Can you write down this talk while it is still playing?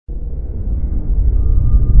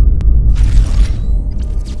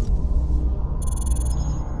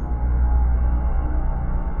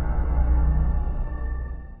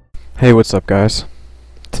Hey, what's up guys?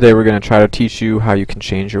 Today we're going to try to teach you how you can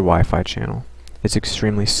change your Wi-Fi channel. It's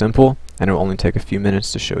extremely simple and it will only take a few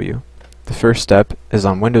minutes to show you. The first step is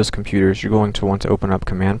on Windows computers. You're going to want to open up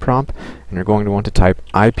command prompt and you're going to want to type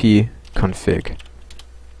ipconfig.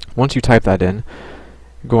 Once you type that in,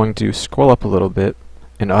 you're going to scroll up a little bit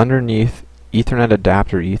and underneath Ethernet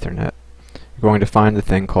adapter Ethernet, you're going to find the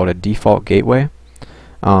thing called a default gateway.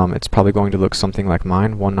 It's probably going to look something like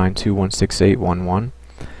mine, 192.168.1.1.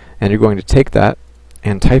 And you're going to take that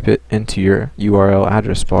and type it into your URL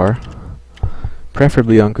address bar,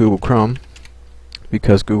 preferably on Google Chrome,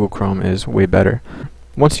 because Google Chrome is way better.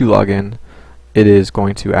 Once you log in, it is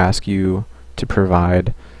going to ask you to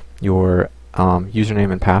provide your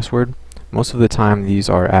username and password. Most of the time these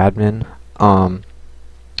are admin.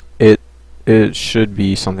 It should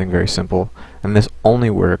be something very simple, and this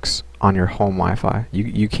only works on your home Wi-Fi.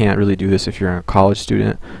 You can't really do this if you're a college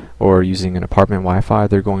student or using an apartment Wi-Fi.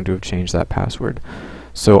 They're going to have changed that password.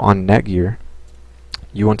 So on Netgear,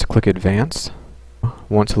 you want to click Advanced,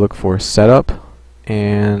 want to look for Setup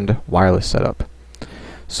and Wireless Setup.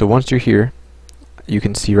 So once you're here, you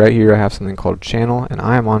can see right here I have something called Channel, and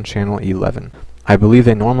I am on channel 11. I believe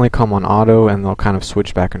they normally come on auto and they'll kind of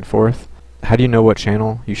switch back and forth. How do you know what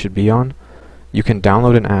channel you should be on? You can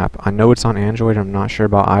download an app. I know it's on Android, I'm not sure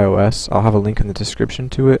about iOS. I'll have a link in the description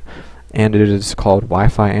to it, and it is called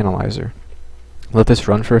Wi-Fi Analyzer. Let this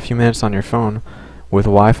run for a few minutes on your phone with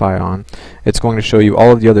Wi-Fi on. It's going to show you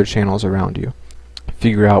all of the other channels around you.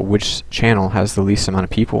 Figure out which channel has the least amount of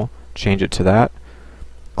people, change it to that,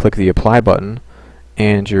 click the apply button,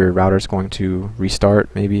 and your router is going to restart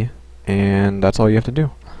maybe, and that's all you have to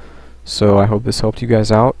do. So I hope this helped you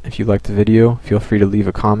guys out. If you liked the video, feel free to leave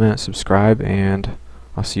a comment, subscribe, and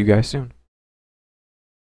I'll see you guys soon.